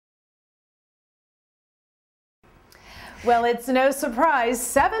Well, it's no surprise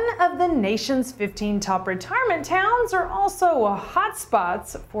 7 of the nation's 15 top retirement towns are also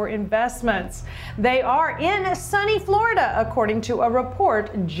hotspots for investments. They are in sunny Florida, according to a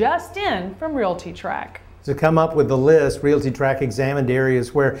report just in from RealtyTrac. To come up with the list, RealtyTrac examined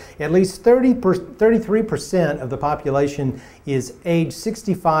areas where at least 33% of the population is age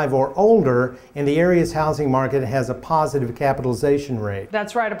 65 or older, and the area's housing market has a positive capitalization rate.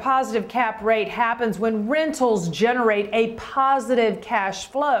 That's right. A positive cap rate happens when rentals generate a positive cash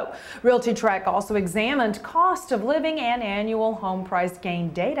flow. RealtyTrac also examined cost of living and annual home price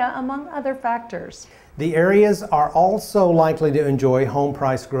gain data, among other factors. The areas are also likely to enjoy home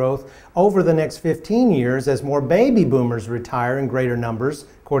price growth over the next 15 years as more baby boomers retire in greater numbers,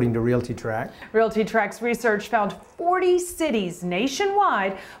 according to RealtyTrac. RealtyTrac's research found 40 cities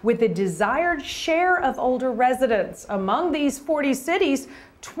nationwide with a desired share of older residents. Among these 40 cities,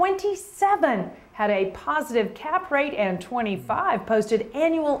 27 had a positive cap rate and 25 posted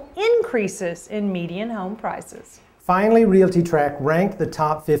annual increases in median home prices. Finally, RealtyTrac ranked the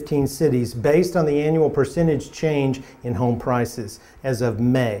top 15 cities based on the annual percentage change in home prices as of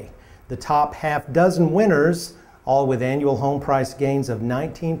May. The top half dozen winners, all with annual home price gains of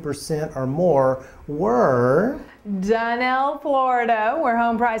 19% or more, were Donnell, Florida, where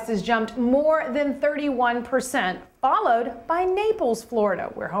home prices jumped more than 31%, followed by Naples,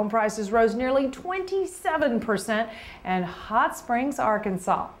 Florida, where home prices rose nearly 27%, and Hot Springs,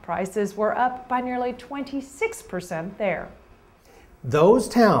 Arkansas. Prices were up by nearly 26% there. Those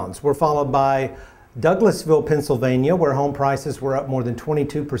towns were followed by Douglasville, Pennsylvania, where home prices were up more than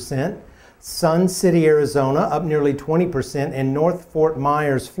 22%, Sun City, Arizona, up nearly 20%, and North Fort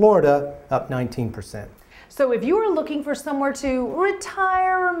Myers, Florida, up 19%. So if you are looking for somewhere to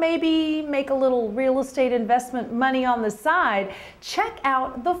retire or maybe make a little real estate investment money on the side, check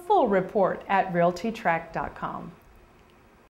out the full report at RealtyTrac.com.